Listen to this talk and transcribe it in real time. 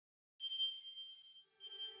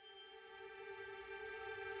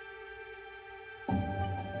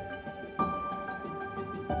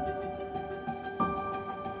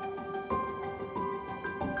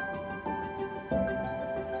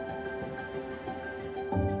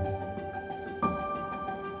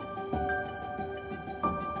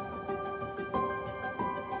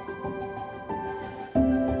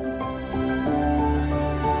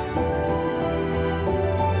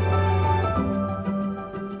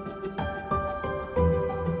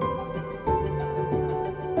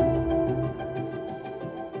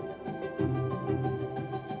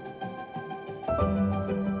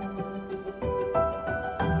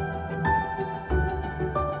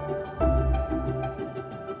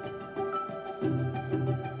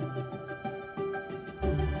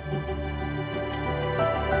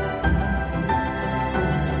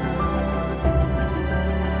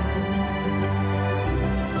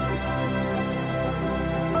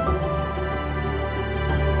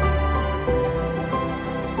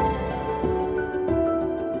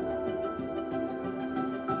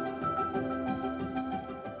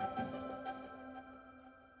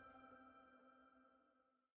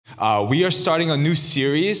We are starting a new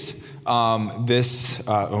series today, and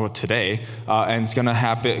it's going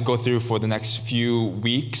to go through for the next few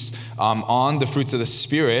weeks on the fruits of the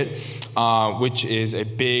Spirit, which is a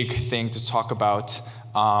big thing to talk about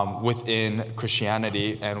within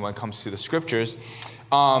Christianity and when it comes to the scriptures.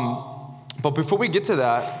 But before we get to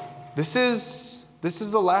that, this is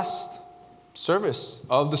the last service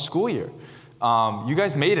of the school year. You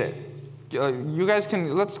guys made it. You guys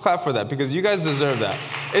let's clap for that because you guys deserve that.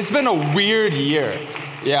 It's been a weird year.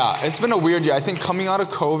 Yeah, it's been a weird year. I think coming out of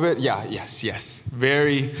COVID, yes.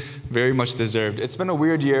 Very, very much deserved. It's been a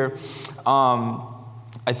weird year.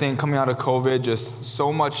 I think coming out of COVID, just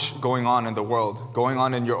so much going on in the world, going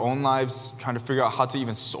on in your own lives, trying to figure out how to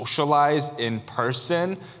even socialize in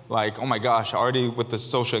person. Like, oh my gosh, already with the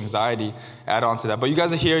social anxiety, add on to that. But you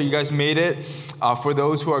guys are here, you guys made it. For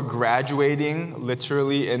those who are graduating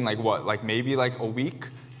literally in maybe a week,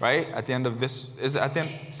 right? At the end of this, is it at the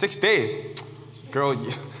end? 6 days. Girl,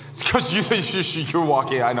 it's because you're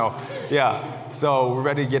walking, I know. Yeah, so we're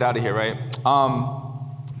ready to get out of here, right?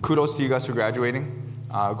 Kudos to you guys for graduating.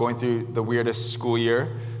 Going through the weirdest school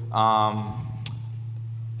year.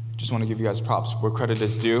 Just want to give you guys props where credit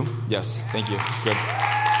is due. Yes, thank you. Good.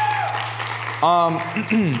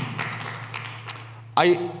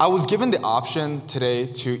 I was given the option today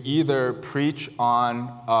to either preach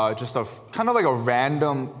on just a kind of like a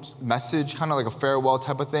random message, kind of like a farewell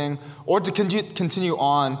type of thing, or to continue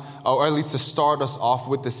on, or at least to start us off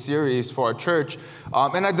with the series for our church.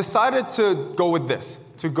 And I decided to go with this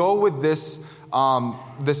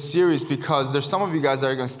series because there's some of you guys that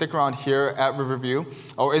are going to stick around here at Riverview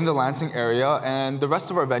or in the Lansing area, and the rest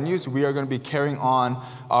of our venues we are going to be carrying on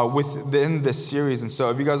within this series. And so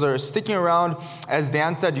if you guys are sticking around, as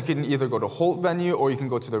Dan said, you can either go to Holt venue or you can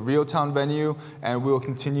go to the Rio Town venue, and we will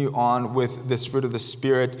continue on with this Fruit of the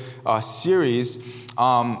Spirit series.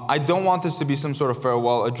 I don't want this to be some sort of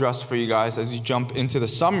farewell address for you guys as you jump into the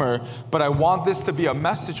summer, but I want this to be a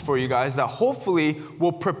message for you guys that hopefully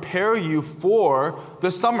will prepare you for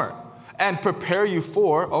the summer and prepare you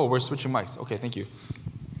for, we're switching mics. Okay, thank you.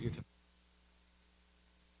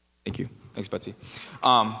 Thank you. Thanks, Betsy.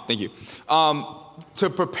 Thank you. To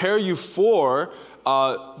prepare you for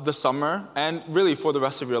the summer and really for the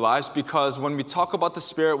rest of your lives, because when we talk about the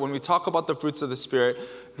Spirit, when we talk about the fruits of the Spirit,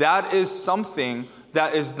 that is something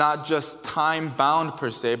that is not just time-bound per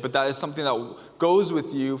se, but that is something that goes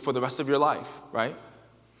with you for the rest of your life, right?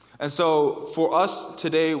 And so for us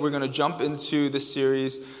today, we're going to jump into this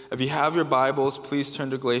series. If you have your Bibles, please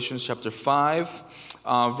turn to Galatians chapter 5,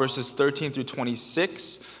 verses 13 through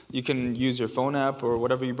 26. You can use your phone app or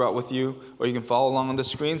whatever you brought with you, or you can follow along on the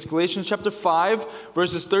screens. Galatians chapter 5,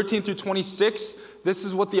 verses 13 through 26. This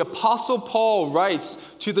is what the Apostle Paul writes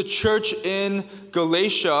to the church in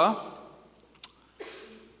Galatia.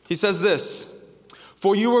 He says this: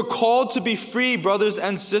 "For you were called to be free, brothers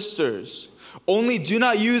and sisters. Only do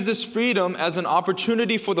not use this freedom as an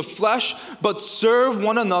opportunity for the flesh, but serve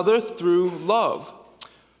one another through love.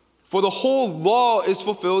 For the whole law is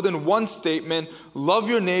fulfilled in one statement, love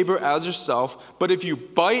your neighbor as yourself. But if you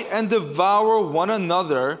bite and devour one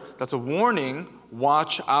another," that's a warning,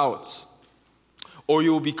 "watch out, or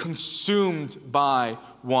you will be consumed by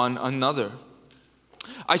one another.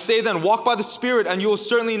 I say then, walk by the Spirit, and you will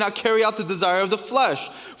certainly not carry out the desire of the flesh.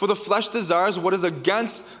 For the flesh desires what is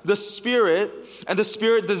against the Spirit, and the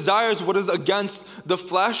Spirit desires what is against the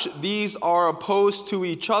flesh. These are opposed to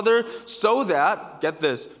each other, so that," get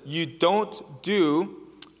this, so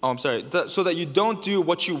that you don't do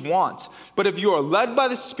what you want. But if you are led by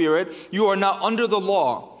the Spirit, you are not under the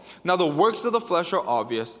law. Now the works of the flesh are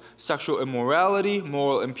obvious: sexual immorality,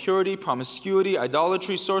 moral impurity, promiscuity,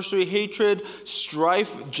 idolatry, sorcery, hatred,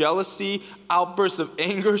 strife, jealousy, outbursts of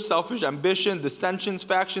anger, selfish ambition, dissensions,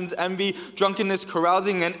 factions, envy, drunkenness,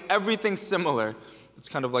 carousing, and everything similar. It's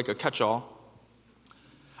kind of like a catch-all.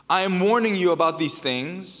 I am warning you about these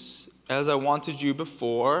things, as I warned you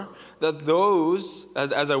before, that those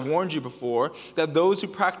who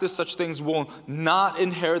practice such things will not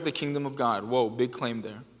inherit the kingdom of God. Whoa, big claim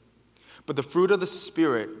there. But the fruit of the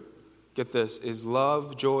Spirit, get this, is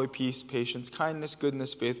love, joy, peace, patience, kindness,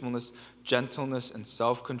 goodness, faithfulness, gentleness, and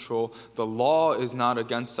self-control. The law is not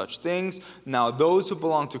against such things. Now those who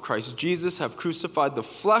belong to Christ Jesus have crucified the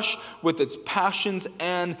flesh with its passions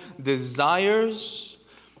and desires.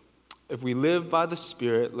 If we live by the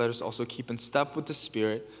Spirit, let us also keep in step with the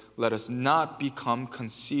Spirit. Let us not become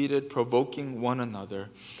conceited, provoking one another,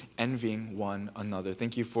 envying one another.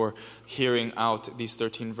 Thank you for hearing out these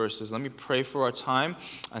 13 verses. Let me pray for our time,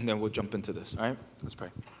 and then we'll jump into this. All right? Let's pray.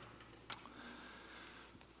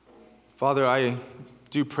 Father, I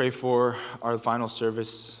do pray for our final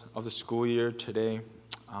service of the school year today.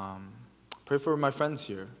 Pray for my friends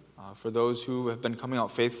here, for those who have been coming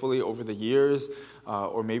out faithfully over the years,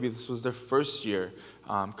 or maybe this was their first year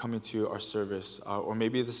coming to our service, or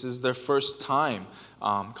maybe this is their first time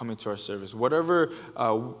coming to our service. Wherever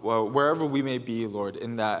we may be, Lord,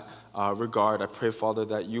 in that regard, I pray, Father,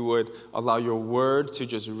 that you would allow your word to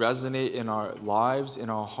just resonate in our lives, in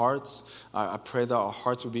our hearts. I pray that our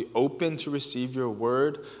hearts would be open to receive your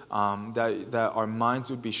word, that our minds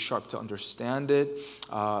would be sharp to understand it,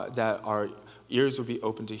 that our ears would be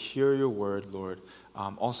open to hear your word, Lord.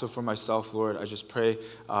 Also for myself, Lord, I just pray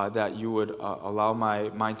that you would allow my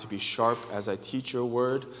mind to be sharp as I teach your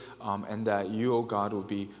word, and that you, oh God, will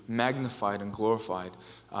be magnified and glorified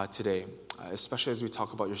today, especially as we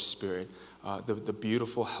talk about your Spirit, the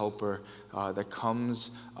beautiful helper that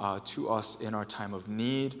comes to us in our time of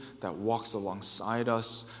need, that walks alongside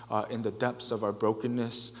us in the depths of our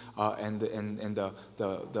brokenness and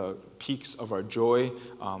the peaks of our joy.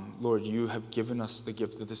 Lord, you have given us the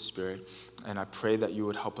gift of the Spirit, and I pray that you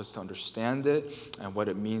would help us to understand it and what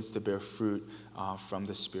it means to bear fruit from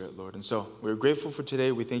the Spirit, Lord. And so we're grateful for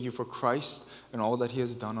today. We thank you for Christ and all that he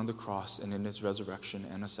has done on the cross and in his resurrection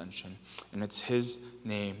and ascension. And it's his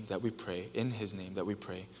name that we pray, in his name that we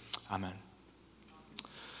pray. Amen.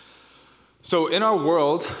 So in our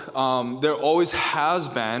world, there always has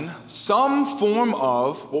been some form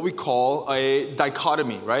of what we call a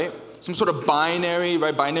dichotomy, right? Some sort of binary,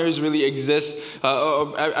 right? Binaries really exist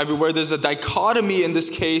everywhere. There's a dichotomy in this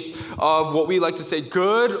case of what we like to say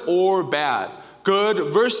good or bad.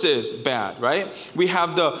 Good versus bad, right? We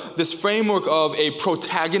have this framework of a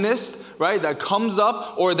protagonist, right, that comes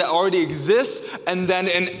up or that already exists, and then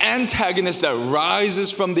an antagonist that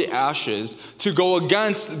rises from the ashes to go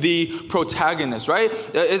against the protagonist, right?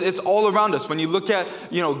 It's all around us. When you look at,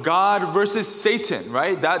 God versus Satan,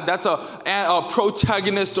 right? That's a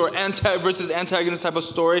protagonist or versus antagonist type of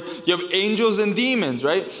story. You have angels and demons,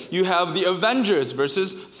 right? You have the Avengers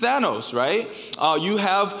versus Thanos, right? You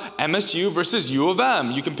have MSU versus U of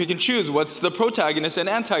M. You can pick and choose what's the protagonist and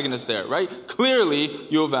antagonist there, right? Clearly,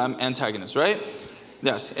 U of M antagonist. Right?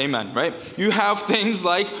 Yes, amen, right? You have things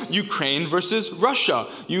like Ukraine versus Russia.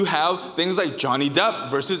 You have things like Johnny Depp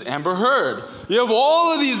versus Amber Heard. You have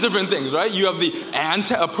all of these different things, right? You have the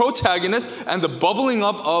protagonist and the bubbling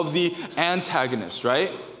up of the antagonist,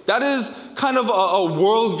 right? That is kind of a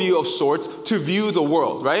worldview of sorts to view the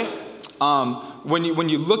world, right? When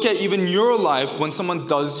you look at even your life, when someone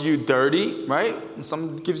does you dirty, right? And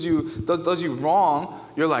someone does you wrong,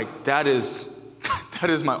 you're like, that is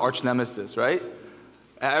my arch nemesis, right?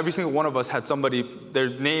 Every single one of us had somebody, their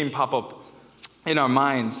name pop up in our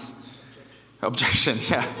minds. Objection,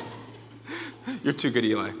 yeah. You're too good,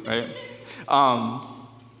 Eli, right?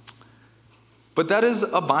 But that is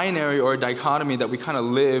a binary or a dichotomy that we kind of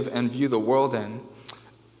live and view the world in.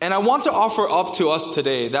 And I want to offer up to us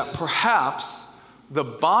today that perhaps the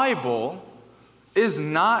Bible is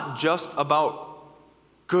not just about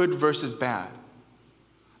good versus bad.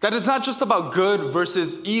 That it's not just about good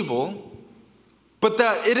versus evil, but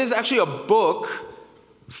that it is actually a book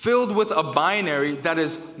filled with a binary that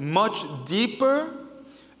is much deeper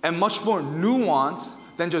and much more nuanced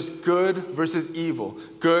than just good versus evil,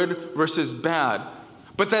 good versus bad.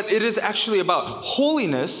 But that it is actually about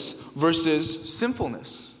holiness versus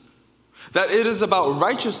sinfulness. That it is about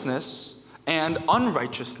righteousness and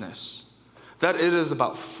unrighteousness. That it is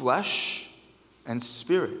about flesh and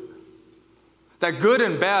spirit. That good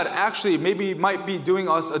and bad actually might be doing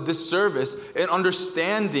us a disservice in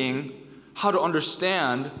understanding how to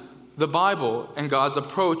understand the Bible and God's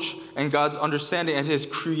approach and God's understanding and his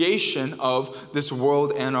creation of this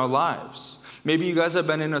world and our lives. Maybe you guys have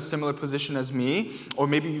been in a similar position as me, or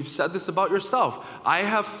maybe you've said this about yourself. I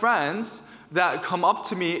have friends that come up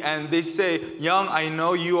to me and they say, Young, I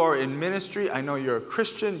know you are in ministry. I know you're a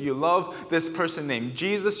Christian. You love this person named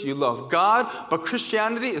Jesus. You love God. But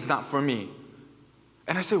Christianity is not for me.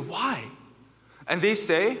 And I say, why? And they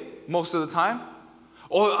say, most of the time,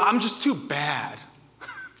 oh, I'm just too bad.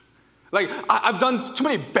 Like, I've done too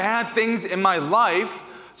many bad things in my life,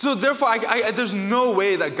 so therefore there's no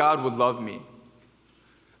way that God would love me.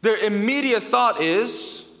 Their immediate thought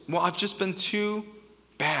is, well, I've just been too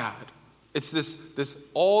bad. It's this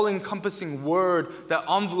all-encompassing word that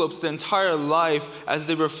envelopes their entire life as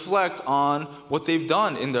they reflect on what they've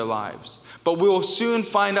done in their lives. But we will soon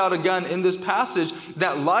find out again in this passage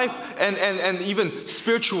that life and even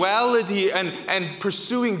spirituality and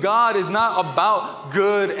pursuing God is not about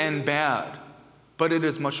good and bad, but it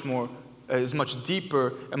is much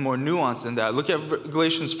deeper and more nuanced than that. Look at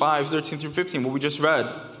Galatians 5:13-15, what we just read.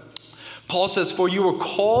 Paul says, "For you were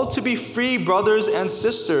called to be free, brothers and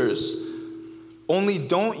sisters. Only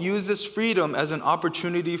don't use this freedom as an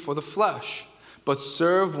opportunity for the flesh, but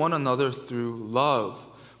serve one another through love.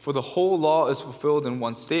 For the whole law is fulfilled in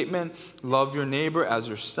one statement, love your neighbor as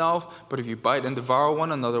yourself. But if you bite and devour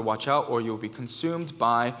one another, watch out, or you'll be consumed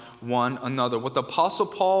by one another." What the Apostle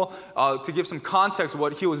Paul, to give some context,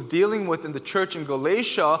 what he was dealing with in the church in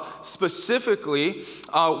Galatia specifically,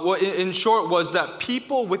 in short, was that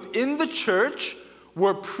people within the church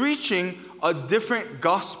were preaching a different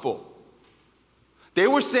gospel. They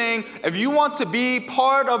were saying, if you want to be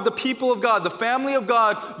part of the people of God, the family of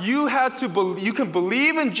God, you can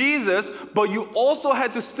believe in Jesus, but you also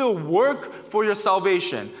had to still work for your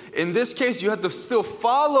salvation. In this case, you had to still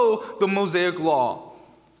follow the Mosaic law.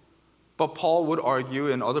 But Paul would argue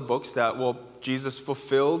in other books that, well, Jesus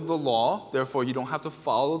fulfilled the law, therefore you don't have to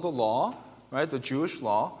follow the law, right, the Jewish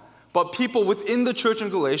law. But people within the church in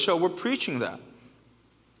Galatia were preaching that.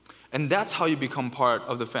 And that's how you become part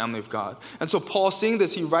of the family of God. And so Paul, seeing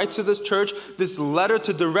this, he writes to this church this letter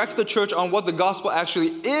to direct the church on what the gospel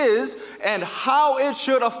actually is and how it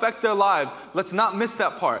should affect their lives. Let's not miss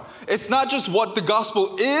that part. It's not just what the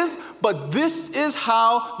gospel is, but this is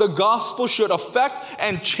how the gospel should affect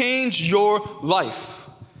and change your life.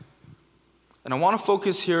 And I want to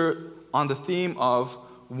focus here on the theme of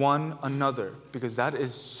one another, because that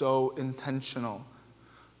is so intentional.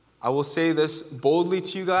 I will say this boldly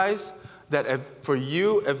to you guys, that if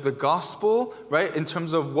the gospel, right, in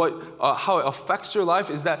terms of how it affects your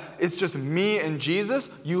life is that it's just me and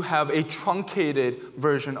Jesus, you have a truncated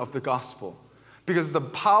version of the gospel. Because the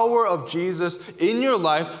power of Jesus in your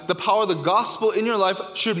life, the power of the gospel in your life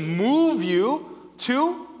should move you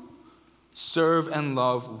to serve and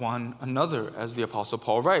love one another, as the Apostle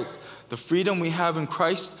Paul writes. The freedom we have in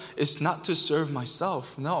Christ is not to serve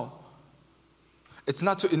myself, no. It's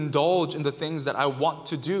not to indulge in the things that I want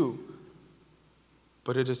to do,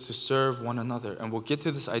 but it is to serve one another. And we'll get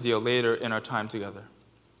to this idea later in our time together.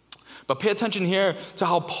 But pay attention here to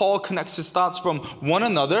how Paul connects his thoughts from one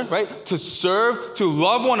another, right? To serve, to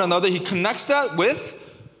love one another. He connects that with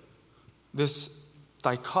this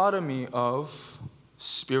dichotomy of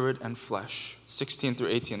spirit and flesh. 16 through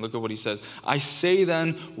 18, look at what he says. "I say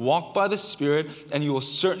then, walk by the Spirit, and you will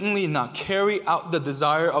certainly not carry out the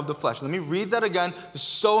desire of the flesh." Let me read that again. It's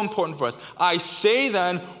so important for us. "I say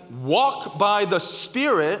then, walk by the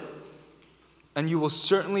Spirit, and you will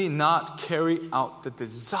certainly not carry out the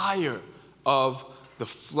desire of the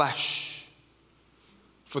flesh.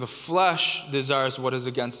 For the flesh desires what is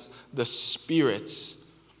against the Spirit,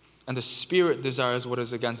 and the Spirit desires what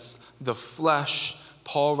is against the flesh."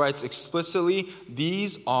 Paul writes explicitly,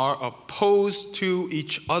 "These are opposed to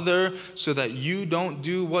each other so that you don't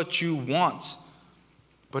do what you want.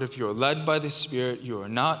 But if you are led by the Spirit, you are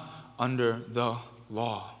not under the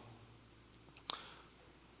law."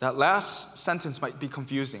 That last sentence might be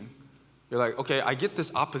confusing. You're like, okay, I get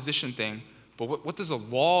this opposition thing, but what does the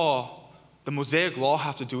Mosaic law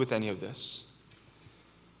have to do with any of this?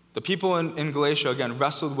 The people in Galatia, again,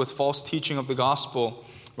 wrestled with false teaching of the gospel,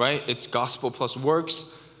 right? It's gospel plus works.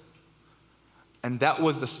 And that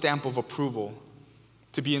was the stamp of approval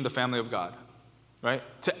to be in the family of God, right?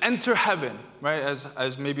 To enter heaven, right?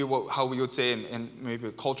 As maybe how we would say in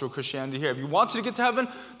maybe cultural Christianity here. If you wanted to get to heaven,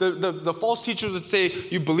 the false teachers would say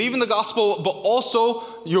you believe in the gospel, but also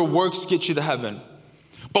your works get you to heaven.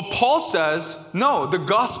 But Paul says, no, the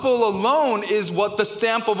gospel alone is what the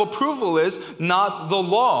stamp of approval is, not the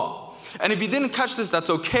law. And if you didn't catch this, that's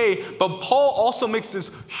okay. But Paul also makes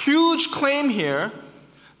this huge claim here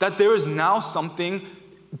that there is now something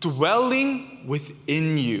dwelling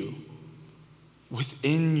within you,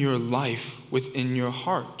 within your life, within your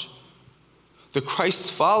heart. The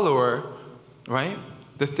Christ follower, right?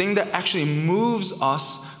 The thing that actually moves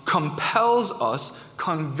us, compels us,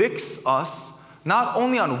 convicts us, not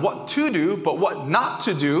only on what to do, but what not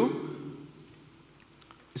to do,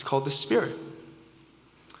 is called the Spirit.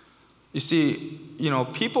 You see,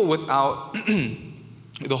 people without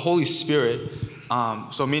the Holy Spirit,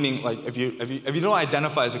 so meaning like if you don't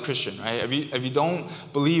identify as a Christian, right? If you don't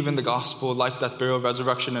believe in the gospel, life, death, burial,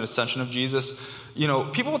 resurrection, and ascension of Jesus,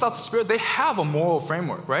 people without the Spirit, they have a moral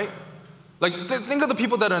framework, right? Like think of the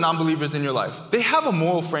people that are non-believers in your life. They have a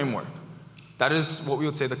moral framework. That is what we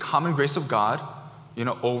would say the common grace of God,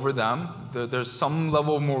 over them. There's some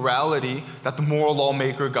level of morality that the moral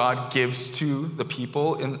lawmaker God gives to the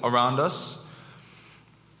people around us.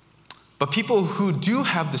 But people who do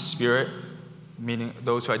have the Spirit, meaning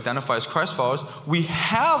those who identify as Christ followers, we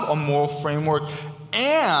have a moral framework,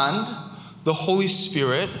 and the Holy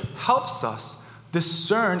Spirit helps us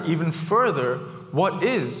discern even further what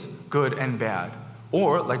is good and bad.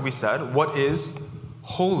 Or, like we said, what is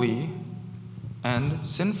holy and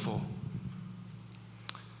sinful.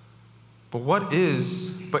 But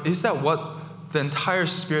is that what the entire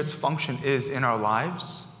Spirit's function is in our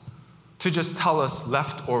lives? To just tell us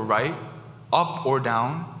left or right, up or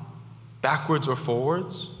down, backwards or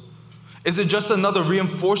forwards? Is it just another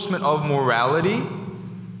reinforcement of morality?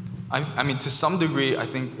 I mean, to some degree, I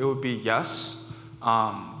think it would be yes,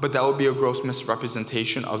 but that would be a gross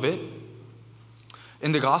misrepresentation of it.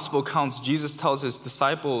 In the gospel accounts, Jesus tells his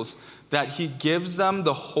disciples that he gives them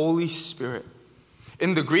the Holy Spirit.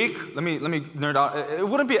 In the Greek, let me nerd out. It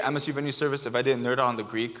wouldn't be an MSU venue service if I didn't nerd out on the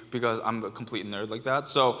Greek, because I'm a complete nerd like that.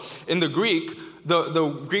 So in the Greek, the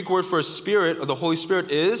Greek word for spirit, or the Holy Spirit,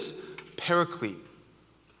 is paraclete.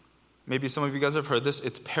 Maybe some of you guys have heard this.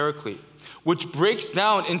 It's paraclete, which breaks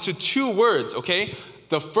down into two words, okay?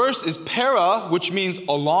 The first is para, which means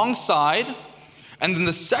alongside, and then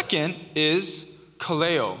the second is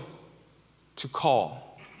kaleo, to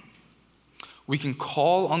call. We can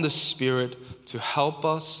call on the Spirit to help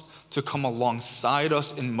us, to come alongside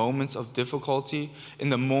us in moments of difficulty, in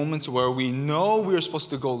the moments where we know we're supposed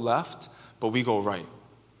to go left, but we go right.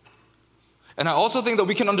 And I also think that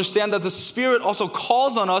we can understand that the Spirit also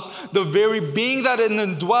calls on us, the very being that it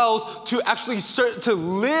indwells, to actually to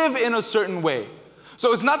live in a certain way.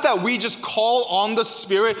 So it's not that we just call on the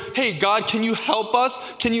Spirit, hey, God, can you help us?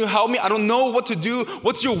 Can you help me? I don't know what to do.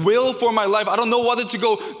 What's your will for my life? I don't know whether to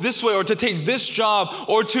go this way or to take this job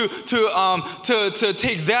or to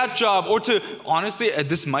take that job or to, honestly,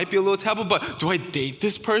 this might be a little taboo, but do I date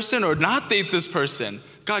this person or not date this person?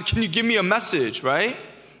 God, can you give me a message, right?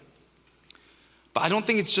 But I don't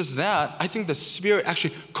think it's just that. I think the Spirit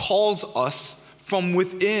actually calls us from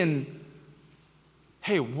within.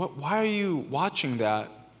 Hey, why are you watching that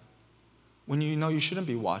when you know you shouldn't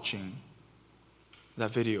be watching that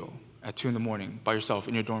video at 2 a.m. by yourself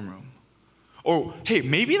in your dorm room? Or, hey,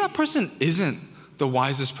 maybe that person isn't the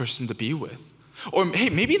wisest person to be with. Or, hey,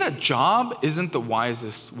 maybe that job isn't the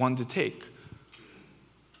wisest one to take.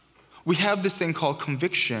 We have this thing called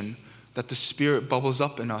conviction that the Spirit bubbles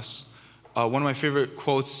up in us. One of my favorite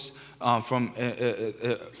quotes from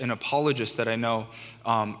an apologist that I know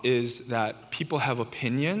is that people have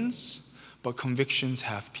opinions, but convictions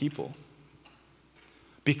have people.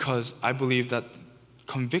 Because I believe that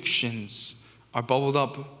convictions are bubbled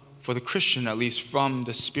up, for the Christian at least, from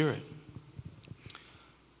the Spirit.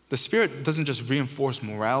 The Spirit doesn't just reinforce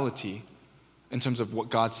morality in terms of what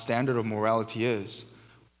God's standard of morality is.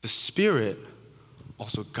 The Spirit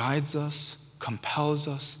also guides us, compels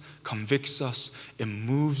us, convicts us, it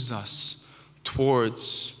moves us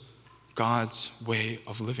towards God's way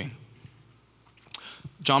of living.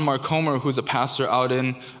 John Mark Comer, who's a pastor out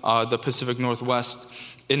in the Pacific Northwest,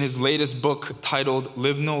 in his latest book titled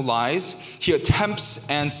Live No Lies, he attempts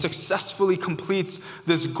and successfully completes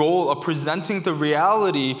this goal of presenting the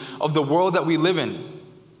reality of the world that we live in.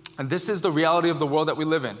 And this is the reality of the world that we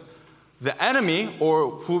live in. The enemy,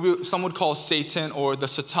 or who some would call Satan or the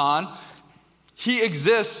Satan, he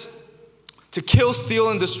exists to kill, steal,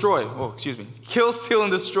 and destroy. Kill, steal,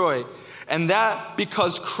 and destroy. And that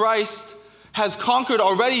because Christ has conquered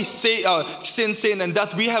already sin, Satan, and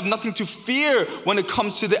death. We have nothing to fear when it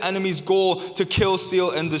comes to the enemy's goal to kill,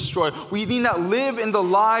 steal, and destroy. We need not live in the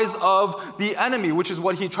lies of the enemy, which is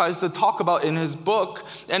what he tries to talk about in his book.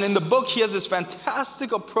 And in the book, he has this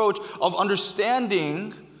fantastic approach of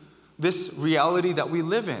understanding this reality that we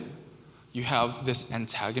live in. You have this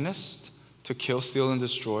antagonist to kill, steal, and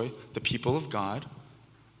destroy the people of God.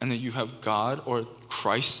 And then you have God, or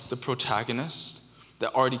Christ, the protagonist,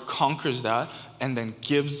 that already conquers that and then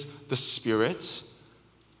gives the Spirit.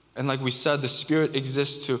 And like we said, the Spirit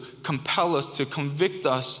exists to compel us, to convict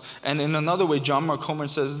us. And in another way, John Mark Comer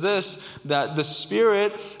says this, that the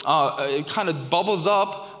Spirit it kind of bubbles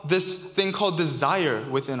up this thing called desire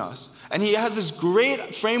within us. And he has this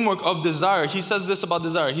great framework of desire. He says this about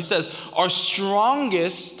desire. He says, our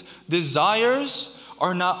strongest desires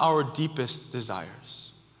are not our deepest desires.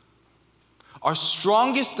 Our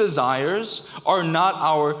strongest desires are not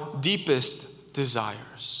our deepest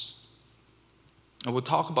desires. And we'll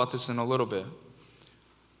talk about this in a little bit.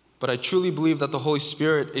 But I truly believe that the Holy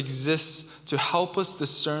Spirit exists to help us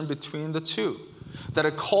discern between the two. That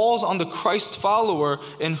it calls on the Christ follower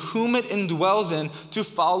in whom it indwells in to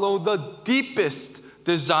follow the deepest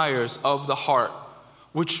desires of the heart,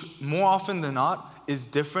 which more often than not is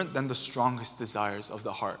different than the strongest desires of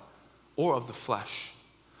the heart or of the flesh.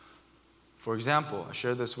 For example, I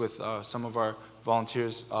shared this with some of our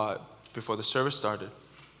volunteers before the service started.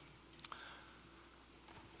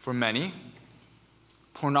 For many,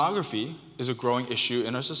 pornography is a growing issue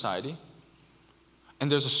in our society.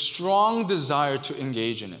 And there's a strong desire to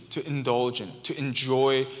engage in it, to indulge in it, to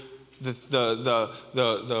enjoy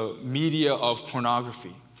the media of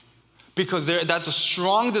pornography. Because that's a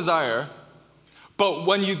strong desire. But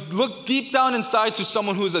when you look deep down inside to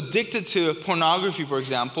someone who's addicted to pornography, for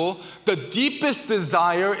example, the deepest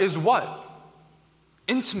desire is what?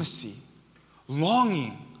 Intimacy,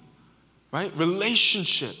 longing, right?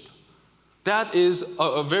 Relationship. That is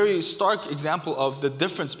a very stark example of the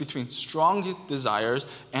difference between strong desires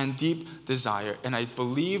and deep desire. And I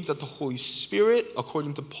believe that the Holy Spirit,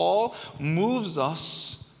 according to Paul, moves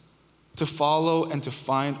us to follow and to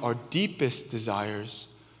find our deepest desires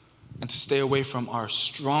and to stay away from our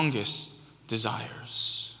strongest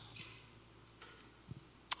desires.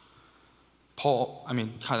 Paul,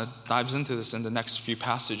 kind of dives into this in the next few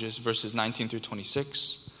passages, verses 19 through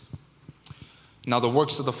 26. Now the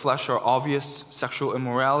works of the flesh are obvious: sexual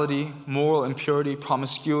immorality, moral impurity,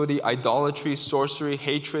 promiscuity, idolatry, sorcery,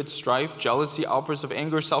 hatred, strife, jealousy, outbursts of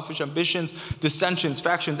anger, selfish ambitions, dissensions,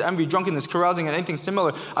 factions, envy, drunkenness, carousing, and anything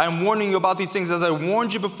similar. I am warning you about these things, as I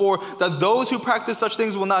warned you before, that those who practice such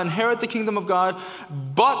things will not inherit the kingdom of God.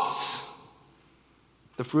 But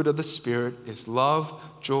the fruit of the Spirit is love,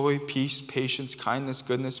 joy, peace, patience, kindness,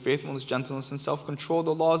 goodness, faithfulness, gentleness, and self-control.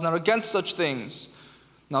 The law is not against such things.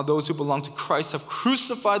 Now those who belong to Christ have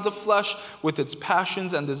crucified the flesh with its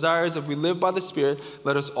passions and desires. If we live by the Spirit,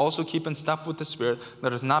 let us also keep in step with the Spirit.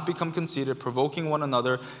 Let us not become conceited, provoking one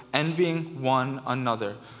another, envying one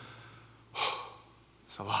another.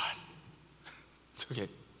 It's a lot. It's okay.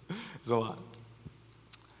 It's a lot.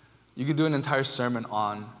 You could do an entire sermon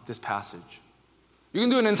on this passage. You can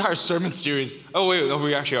do an entire sermon series. Oh, wait, no,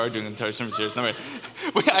 we actually are doing an entire sermon series. No, wait.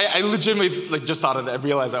 I legitimately just thought of that. I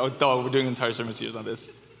realized we're doing an entire sermon series on this.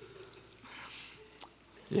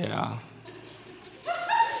 Yeah.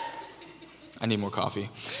 I need more coffee.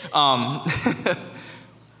 Let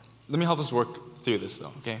me help us work through this,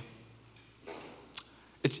 though, okay?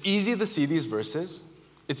 It's easy to see these verses.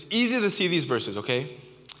 Okay?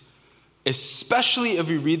 Especially if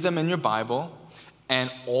you read them in your Bible, and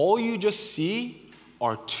all you just see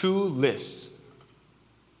are two lists.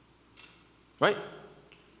 Right?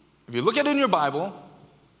 If you look at it in your Bible,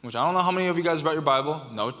 which I don't know how many of you guys read your Bible.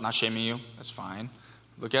 No, not shaming you. That's fine.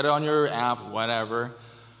 Look at it on your app, whatever.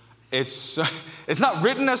 It's not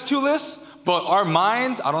written as two lists, but our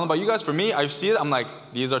minds, I don't know about you guys, for me, I see it, I'm like,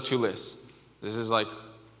 these are two lists. This is like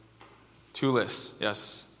two lists.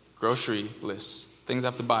 Yes, grocery lists, things I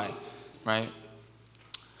have to buy, right?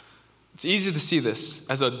 It's easy to see this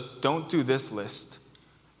as a don't do this list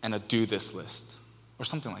and a do this list, or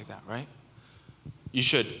something like that, right? You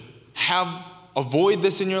should avoid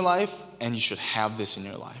this in your life, and you should have this in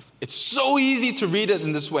your life. It's so easy to read it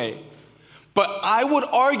in this way. But I would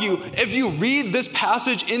argue, if you read this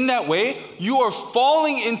passage in that way, you are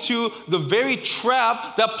falling into the very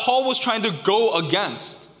trap that Paul was trying to go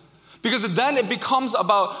against. Because then it becomes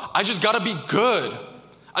about, I just gotta be good.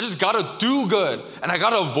 I just gotta do good, and I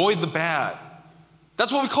gotta avoid the bad.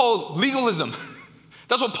 That's what we call legalism.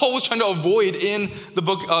 That's what Paul was trying to avoid in the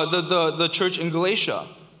book, the church in Galatia.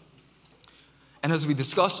 And as we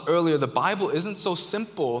discussed earlier, the Bible isn't so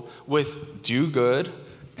simple with do good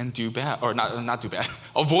and do bad, or not do bad,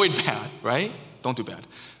 avoid bad, right? Don't do bad.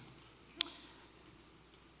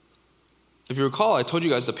 If you recall, I told you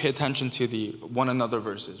guys to pay attention to the one another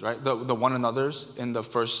verses, right? The one another's in the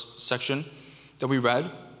first section that we read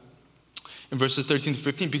in verses 13 to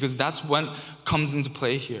 15, because that's when comes into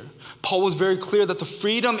play here. Paul was very clear that the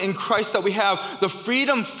freedom in Christ that we have, the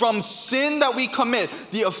freedom from sin that we commit,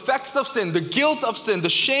 the effects of sin, the guilt of sin, the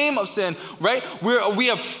shame of sin, right? We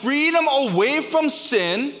have freedom away from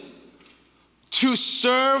sin to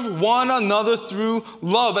serve one another through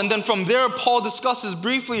love. And then from there, Paul discusses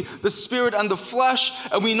briefly the spirit and the flesh.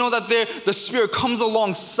 And we know that the spirit comes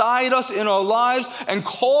alongside us in our lives and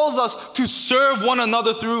calls us to serve one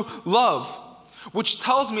another through love. Which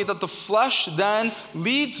tells me that the flesh then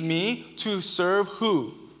leads me to serve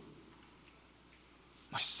who?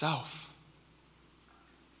 Myself.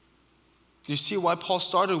 Do you see why Paul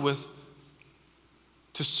started with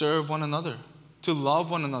to serve one another, to love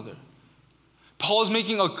one another? Paul is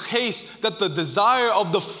making a case that the desire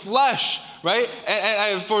of the flesh, right?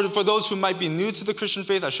 And for those who might be new to the Christian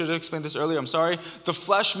faith, I should have explained this earlier, I'm sorry. The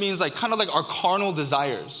flesh means kind of like our carnal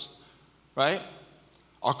desires, right?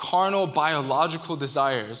 Our carnal biological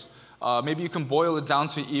desires. Maybe you can boil it down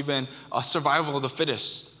to even survival of the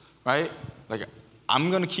fittest, right? Like, I'm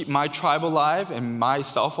going to keep my tribe alive and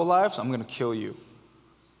myself alive, so I'm going to kill you.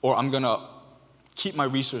 Or I'm going to keep my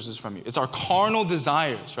resources from you. It's our carnal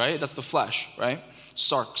desires, right? That's the flesh, right?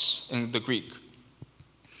 sarx in the Greek.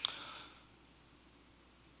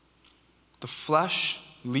 The flesh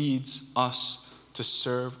leads us to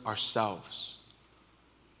serve ourselves.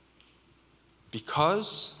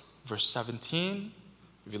 Because, verse 17,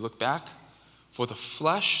 if you look back, for the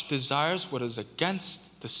flesh desires what is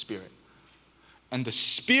against the spirit, and the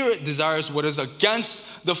spirit desires what is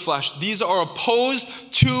against the flesh. These are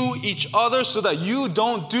opposed to each other so that you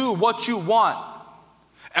don't do what you want.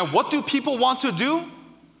 And what do people want to do?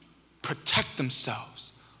 Protect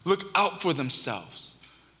themselves. Look out for themselves.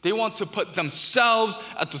 They want to put themselves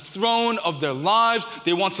at the throne of their lives.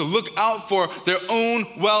 They want to look out for their own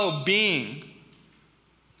well-being.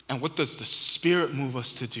 And what does the Spirit move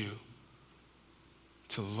us to do?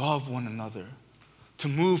 To love one another. To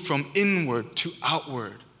move from inward to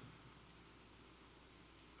outward.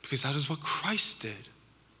 Because that is what Christ did.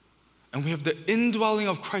 And we have the indwelling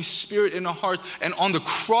of Christ's Spirit in our hearts. And on the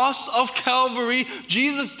cross of Calvary,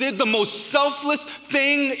 Jesus did the most selfless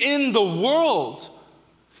thing in the world.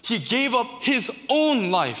 He gave up his own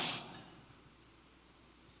life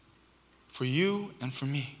for you and for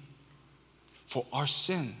me, for our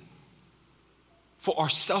sin, for our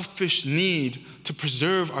selfish need to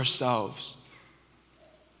preserve ourselves.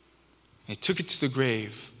 He took it to the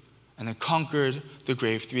grave and then conquered the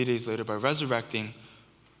grave 3 days later by resurrecting,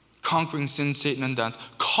 conquering sin, Satan, and death,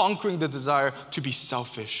 conquering the desire to be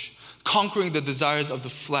selfish, conquering the desires of the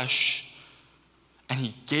flesh. And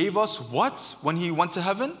he gave us what when he went to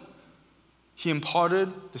heaven? He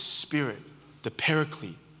imparted the Spirit, the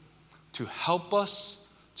Paraclete, to help us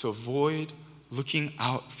to avoid looking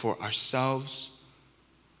out for ourselves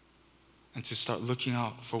and to start looking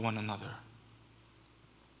out for one another.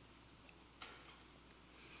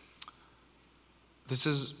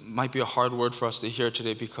 This might be a hard word for us to hear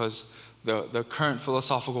today because the current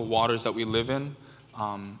philosophical waters that we live in,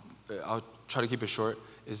 I'll try to keep it short,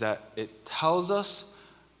 is that it tells us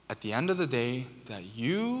at the end of the day that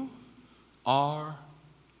you are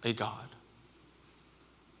a God.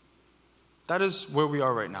 That is where we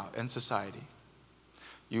are right now in society.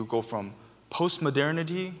 You go from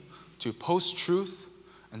post-modernity to post-truth,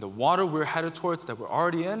 and the water we're headed towards that we're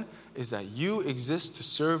already in is that you exist to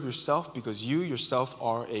serve yourself because you yourself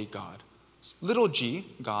are a God. Little g,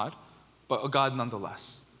 God, but a God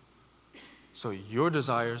nonetheless. So your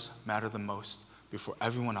desires matter the most before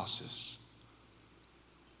everyone else's.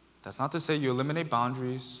 That's not to say you eliminate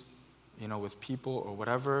boundaries, with people or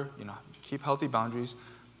whatever, keep healthy boundaries.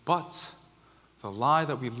 But the lie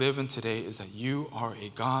that we live in today is that you are a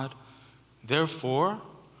God. Therefore,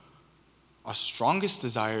 our strongest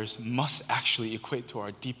desires must actually equate to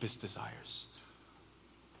our deepest desires.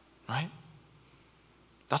 Right?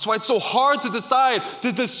 That's why it's so hard to decide,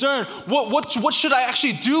 to discern, what should I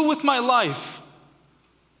actually do with my life?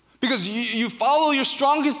 Because you follow your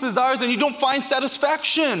strongest desires and you don't find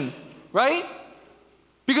satisfaction, right?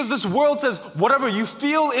 Because this world says whatever you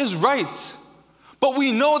feel is right. But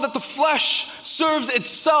we know that the flesh serves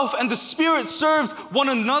itself and the Spirit serves one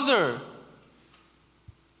another.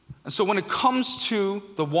 And so when it comes to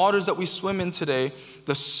the waters that we swim in today,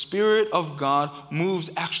 the Spirit of God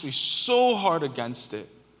moves actually so hard against it.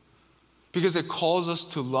 Because it calls us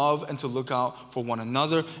to love and to look out for one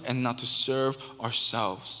another and not to serve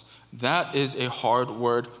ourselves. That is a hard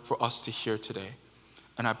word for us to hear today.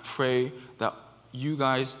 And I pray that you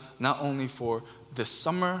guys, not only for this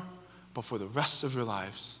summer, but for the rest of your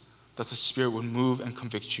lives, that the Spirit would move and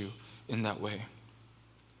convict you in that way.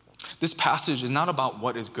 This passage is not about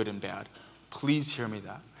what is good and bad. Please hear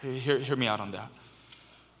me out on that.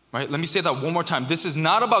 Right? Let me say that one more time. This is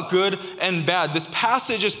not about good and bad. This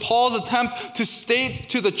passage is Paul's attempt to state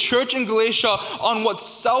to the church in Galatia on what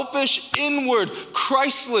selfish, inward,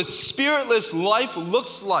 Christless, spiritless life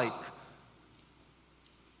looks like.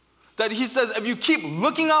 That he says, if you keep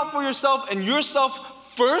looking out for yourself and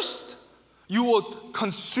yourself first, you will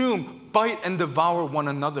consume, bite, and devour one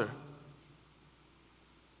another.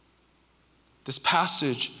 This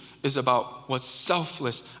passage is about what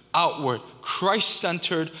selfless, outward,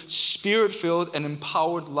 Christ-centered, Spirit-filled, and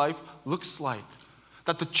empowered life looks like.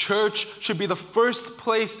 That the church should be the first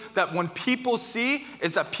place that when people see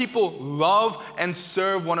is that people love and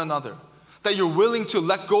serve one another. That you're willing to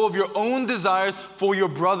let go of your own desires for your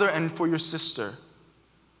brother and for your sister.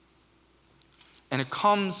 And it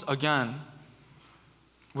comes again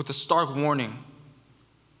with a stark warning.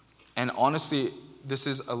 And honestly, this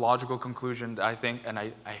is a logical conclusion that I think, and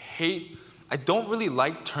I don't really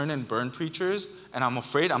like turn and burn preachers, and I'm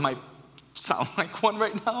afraid I might sound like one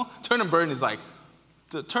right now. Turn and burn is like,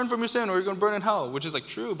 to turn from your sin or you're going to burn in hell, which is like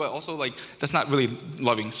true, but also like, that's not really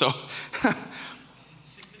loving. So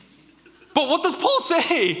But what does Paul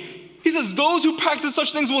say? He says, those who practice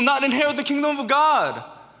such things will not inherit the kingdom of God.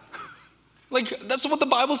 Like, that's what the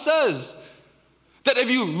Bible says. That if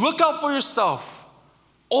you look out for yourself,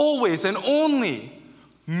 always and only,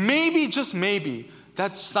 maybe, just maybe,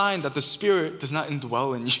 that's a sign that the Spirit does not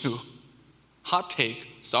indwell in you. Hot take.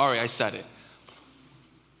 Sorry, I said it.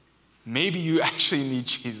 Maybe you actually need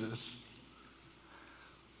Jesus.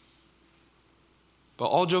 But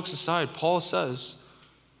all jokes aside, Paul says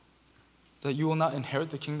that you will not inherit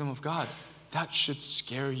the kingdom of God. That should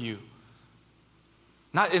scare you.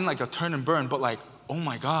 Not in like a turn and burn, but like, oh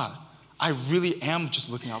my God, I really am just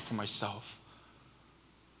looking out for myself.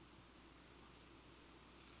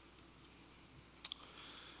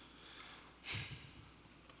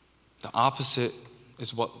 The opposite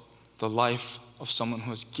is what the life of someone who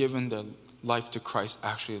has given their life to Christ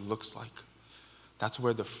actually looks like. That's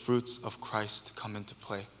where the fruits of Christ come into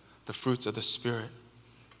play, the fruits of the Spirit.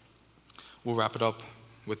 We'll wrap it up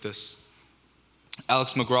with this.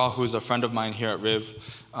 Alex McGraw, who's a friend of mine here at Riv,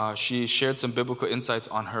 she shared some biblical insights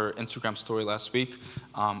on her Instagram story last week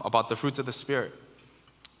about the fruits of the Spirit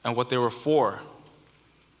and what they were for,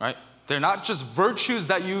 right? They're not just virtues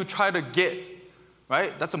that you try to get,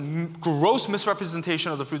 right? That's a gross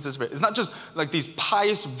misrepresentation of the fruits of the Spirit. It's not just like these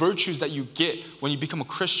pious virtues that you get when you become a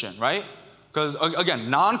Christian, right? Because, again,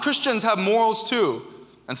 non-Christians have morals too.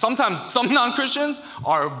 And sometimes some non-Christians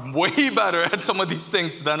are way better at some of these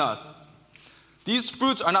things than us. These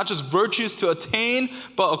fruits are not just virtues to attain,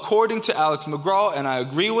 but according to Alex McGraw, and I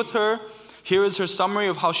agree with her, here is her summary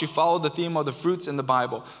of how she followed the theme of the fruits in the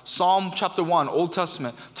Bible. Psalm chapter 1, Old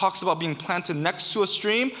Testament, talks about being planted next to a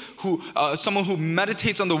stream. Someone who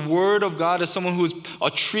meditates on the word of God is someone who is a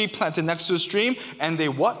tree planted next to a stream. And they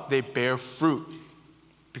what? They bear fruit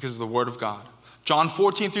because of the word of God. John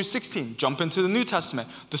 14 through 16, jump into the New Testament.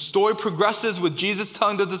 The story progresses with Jesus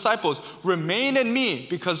telling the disciples, remain in me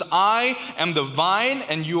because I am the vine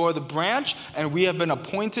and you are the branch, and we have been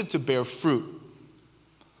appointed to bear fruit.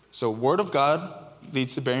 So word of God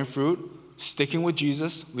leads to bearing fruit. Sticking with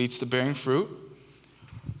Jesus leads to bearing fruit.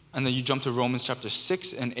 And then you jump to Romans chapter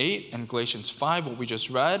 6 and 8 and Galatians 5, what we just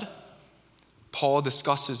read. Paul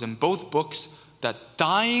discusses in both books that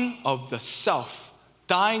dying of the self,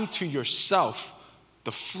 dying to yourself,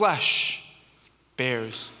 the flesh,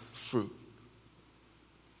 bears fruit.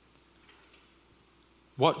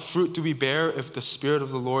 What fruit do we bear if the Spirit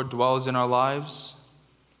of the Lord dwells in our lives?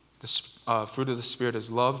 The fruit of the Spirit is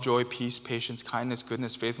love, joy, peace, patience, kindness,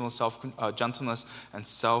 goodness, faithfulness, gentleness, and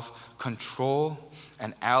self-control.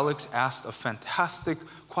 And Alex asked a fantastic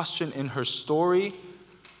question in her story.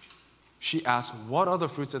 She asked, what are the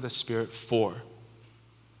fruits of the Spirit for?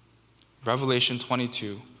 Revelation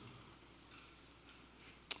 22,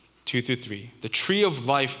 2 through 3. The tree of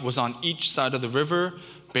life was on each side of the river,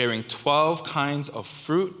 bearing 12 kinds of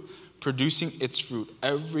fruit, producing its fruit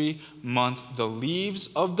every month. The leaves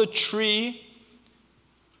of the tree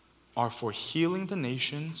are for healing the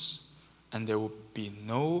nations, and there will be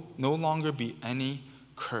no longer be any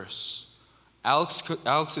curse.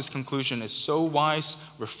 Alex's conclusion is so wise,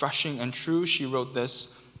 refreshing, and true. She wrote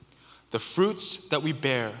this: the fruits that we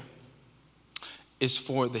bear is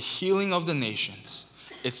for the healing of the nations.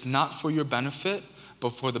 It's not for your benefit,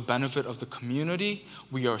 but for the benefit of the community.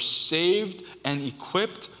 We are saved and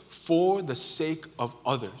equipped for the sake of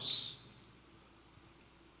others.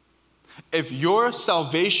 If your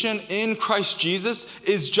salvation in Christ Jesus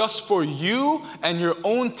is just for you and your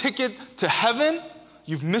own ticket to heaven,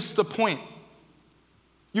 you've missed the point.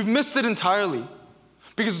 You've missed it entirely.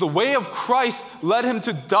 Because the way of Christ led him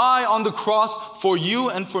to die on the cross for you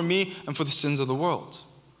and for me and for the sins of the world.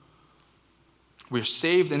 We are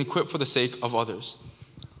saved and equipped for the sake of others.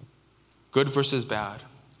 Good versus bad.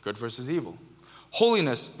 Good versus evil.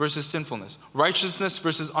 Holiness versus sinfulness. Righteousness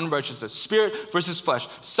versus unrighteousness. Spirit versus flesh.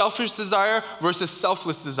 Selfish desire versus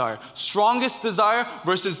selfless desire. Strongest desire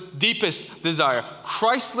versus deepest desire.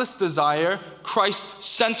 Christless desire,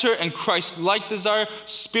 Christ-centered and Christ-like desire.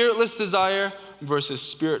 Spiritless desire versus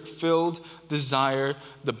spirit-filled desire.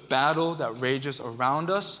 The battle that rages around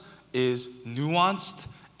us is nuanced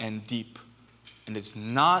and deep. And it's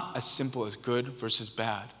not as simple as good versus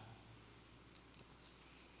bad.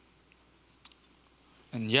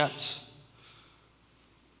 And yet,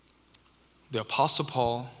 the Apostle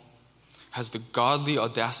Paul has the godly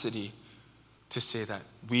audacity to say that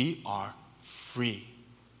we are free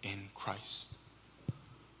in Christ.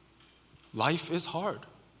 Life is hard.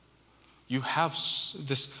 You have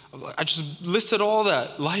this, I just listed all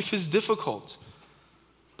that. Life is difficult.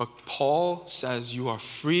 But Paul says you are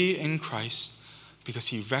free in Christ because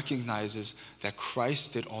he recognizes that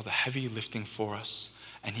Christ did all the heavy lifting for us.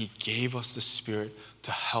 And he gave us the Spirit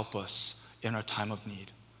to help us in our time of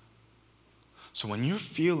need. So when you're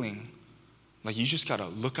feeling like you just gotta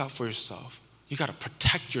look out for yourself, you gotta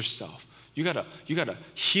protect yourself, you gotta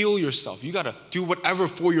heal yourself, you gotta do whatever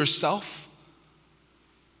for yourself,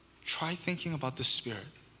 try thinking about the Spirit.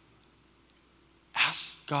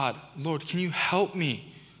 Ask God, Lord, can you help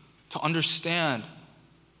me to understand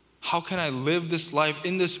how can I live this life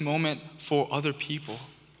in this moment for other people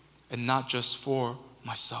and not just for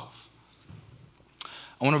myself?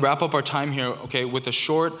 I want to wrap up our time here, okay, with a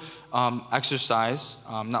short exercise,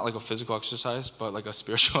 not like a physical exercise, but like a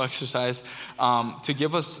spiritual exercise, to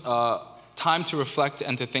give us time to reflect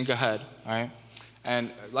and to think ahead, all right?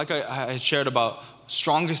 And like I had shared about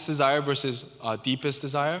strongest desire versus deepest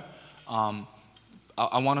desire,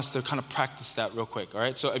 I want us to kind of practice that real quick, all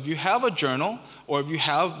right? So if you have a journal, or if you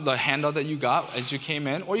have the handout that you got as you came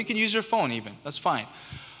in, or you can use your phone even, that's fine.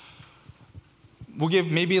 We'll give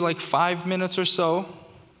maybe like 5 minutes or so.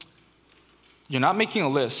 You're not making a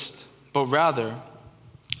list, but rather,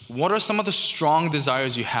 what are some of the strong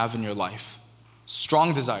desires you have in your life?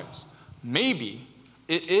 Strong desires. Maybe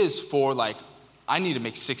it is for like, I need to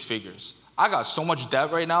make 6 figures. I got so much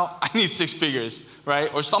debt right now, I need 6 figures,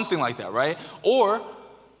 right? Or something like that, right? Or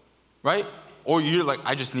you're like,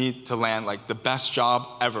 I just need to land like the best job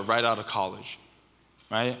ever right out of college,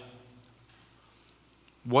 right?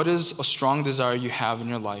 What is a strong desire you have in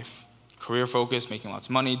your life? Career focus, making lots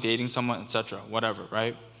of money, dating someone, etc., whatever,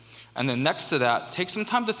 right? And then next to that, take some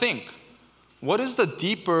time to think. What is the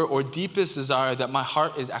deeper or deepest desire that my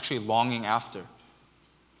heart is actually longing after?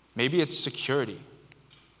 Maybe it's security.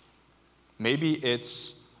 Maybe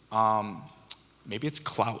it's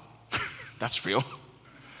clout. That's real.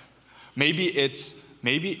 Maybe it's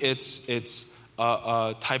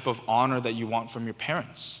a type of honor that you want from your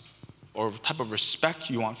parents, or a type of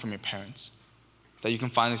respect you want from your parents, that you can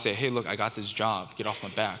finally say, hey, look, I got this job. Get off my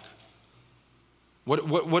back.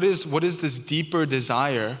 What is this deeper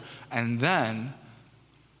desire? And then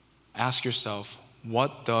ask yourself,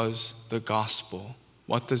 what does the gospel,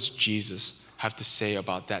 what does Jesus have to say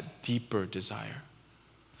about that deeper desire?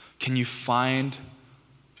 Can you find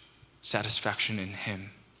satisfaction in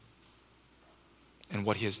him and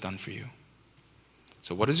what he has done for you?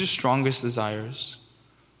 So what is your strongest desires,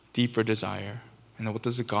 deeper desire, and then what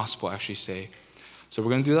does the gospel actually say? So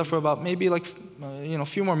we're going to do that for about maybe like a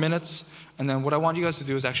few more minutes, and then what I want you guys to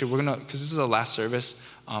do is actually because this is the last service,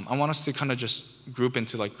 I want us to kind of just group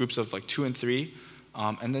into like groups of like 2 and 3,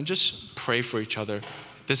 and then just pray for each other.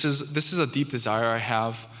 This is a deep desire I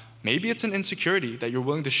have. Maybe it's an insecurity that you're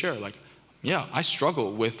willing to share. Like, yeah, I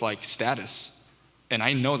struggle with like status, and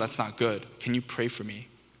I know that's not good. Can you pray for me,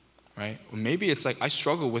 right? Or maybe it's like I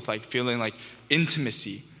struggle with like feeling like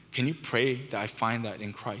intimacy. Can you pray that I find that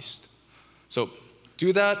in Christ? So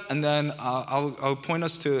do that, and then I'll point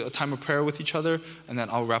us to a time of prayer with each other, and then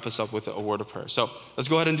I'll wrap us up with a word of prayer. So let's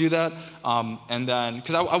go ahead and do that, and then,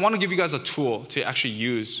 because I want to give you guys a tool to actually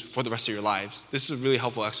use for the rest of your lives. This is a really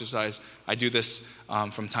helpful exercise. I do this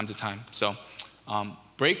from time to time. So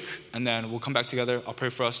break, and then we'll come back together. I'll pray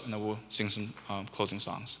for us, and then we'll sing some closing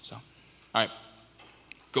songs. So, all right,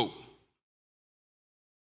 go.